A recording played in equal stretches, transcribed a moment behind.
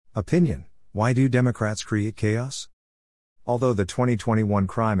Opinion: why do Democrats create chaos? Although the 2021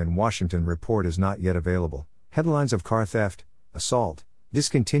 Crime in Washington report is not yet available, headlines of car theft, assault,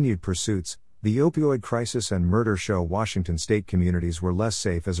 discontinued pursuits, the opioid crisis and murder show Washington state communities were less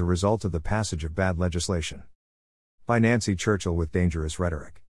safe as a result of the passage of bad legislation. By Nancy Churchill with dangerous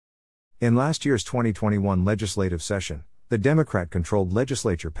rhetoric. In last year's 2021 legislative session, the Democrat-controlled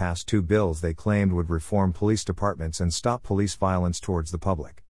legislature passed two bills they claimed would reform police departments and stop police violence towards the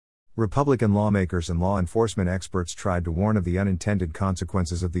public. Republican lawmakers and law enforcement experts tried to warn of the unintended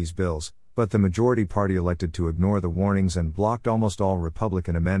consequences of these bills, but the majority party elected to ignore the warnings and blocked almost all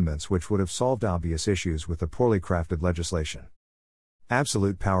Republican amendments which would have solved obvious issues with the poorly crafted legislation.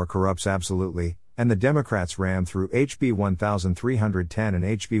 Absolute power corrupts absolutely, and the Democrats rammed through HB 1310 and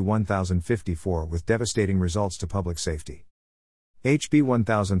HB 1054 with devastating results to public safety. HB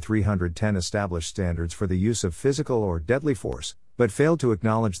 1310 established standards for the use of physical or deadly force, but failed to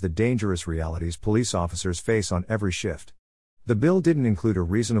acknowledge the dangerous realities police officers face on every shift. The bill didn't include a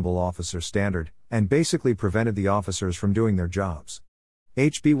reasonable officer standard, and basically prevented the officers from doing their jobs.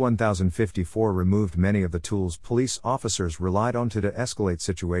 HB 1054 removed many of the tools police officers relied on to de-escalate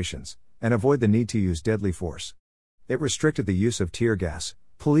situations, and avoid the need to use deadly force. It restricted the use of tear gas,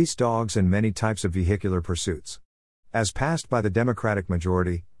 police dogs and many types of vehicular pursuits. As passed by the Democratic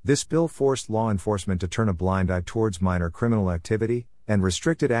majority, this bill forced law enforcement to turn a blind eye towards minor criminal activity, and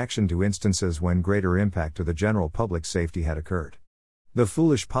restricted action to instances when greater impact to the general public's safety had occurred. The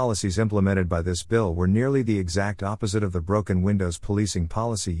foolish policies implemented by this bill were nearly the exact opposite of the broken windows policing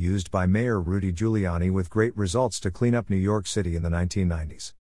policy used by Mayor Rudy Giuliani with great results to clean up New York City in the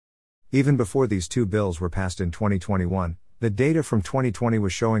 1990s. Even before these two bills were passed in 2021, the data from 2020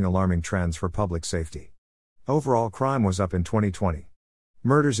 was showing alarming trends for public safety. Overall crime was up in 2020.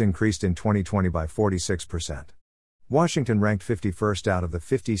 Murders increased in 2020 by 46%. Washington ranked 51st out of the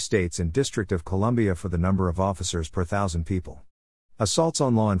 50 states and District of Columbia for the number of officers per thousand people. Assaults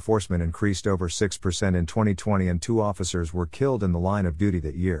on law enforcement increased over 6% in 2020 and 2 officers were killed in the line of duty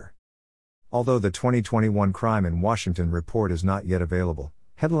that year. Although the 2021 Crime in Washington report is not yet available,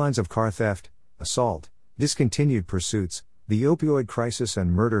 headlines of car theft, assault, discontinued pursuits, the opioid crisis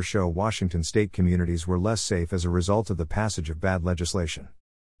and murder show Washington state communities were less safe as a result of the passage of bad legislation.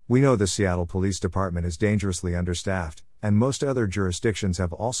 We know the Seattle Police Department is dangerously understaffed, and most other jurisdictions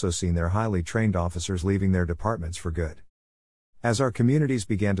have also seen their highly trained officers leaving their departments for good. As our communities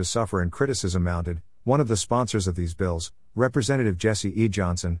began to suffer and criticism mounted, one of the sponsors of these bills, Representative Jesse E.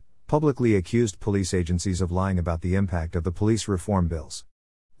 Johnson, publicly accused police agencies of lying about the impact of the police reform bills.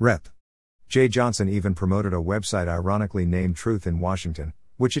 Rep. J. Johnson even promoted a website ironically named Truth in Washington,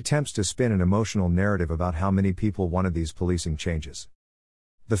 which attempts to spin an emotional narrative about how many people wanted these policing changes.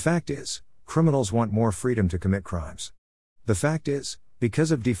 The fact is, criminals want more freedom to commit crimes. The fact is, because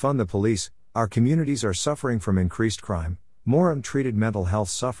of defund the police, our communities are suffering from increased crime, more untreated mental health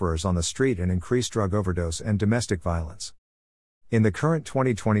sufferers on the street and increased drug overdose and domestic violence. In the current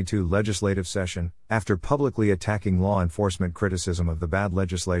 2022 legislative session, after publicly attacking law enforcement criticism of the bad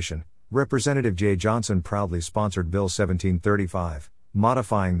legislation, Representative Jay Johnson proudly sponsored Bill 1735,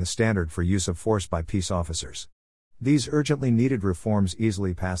 modifying the standard for use of force by peace officers. These urgently needed reforms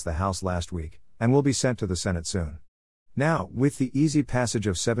easily passed the House last week, and will be sent to the Senate soon. Now, with the easy passage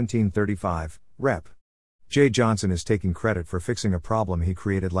of 1735, Rep. Jay Johnson is taking credit for fixing a problem he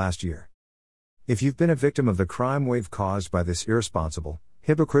created last year. If you've been a victim of the crime wave caused by this irresponsible,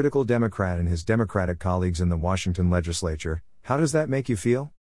 hypocritical Democrat and his Democratic colleagues in the Washington legislature, how does that make you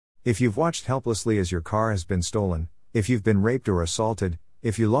feel? If you've watched helplessly as your car has been stolen, if you've been raped or assaulted,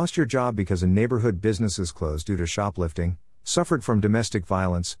 if you lost your job because a neighborhood business is closed due to shoplifting, suffered from domestic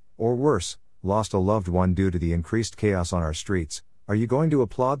violence, or worse, lost a loved one due to the increased chaos on our streets, are you going to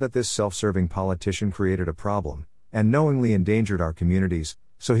applaud that this self-serving politician created a problem, and knowingly endangered our communities,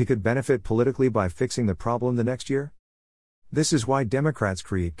 so he could benefit politically by fixing the problem the next year? This is why Democrats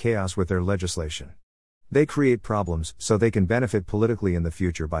create chaos with their legislation. They create problems so they can benefit politically in the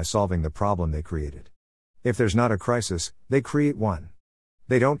future by solving the problem they created. If there's not a crisis, they create one.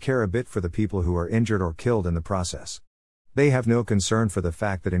 They don't care a bit for the people who are injured or killed in the process. They have no concern for the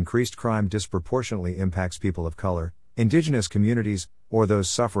fact that increased crime disproportionately impacts people of color, indigenous communities, or those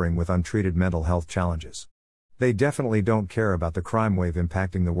suffering with untreated mental health challenges. They definitely don't care about the crime wave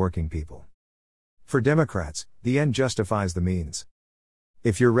impacting the working people. For Democrats, the end justifies the means.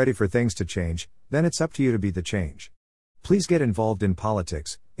 If you're ready for things to change, then it's up to you to be the change. Please get involved in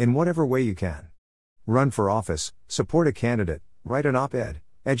politics, in whatever way you can. Run for office, support a candidate, write an op-ed,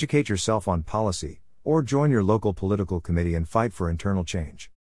 educate yourself on policy, or join your local political committee and fight for internal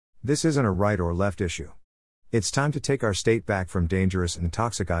change. This isn't a right or left issue. It's time to take our state back from dangerous and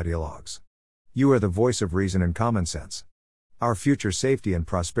toxic ideologues. You are the voice of reason and common sense. Our future safety and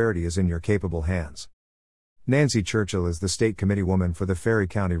prosperity is in your capable hands. Nancy Churchill is the state committeewoman for the Ferry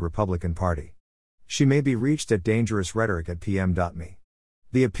County Republican Party. She may be reached at dangerousrhetoric@pm.me.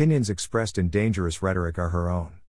 The opinions expressed in Dangerous Rhetoric are her own.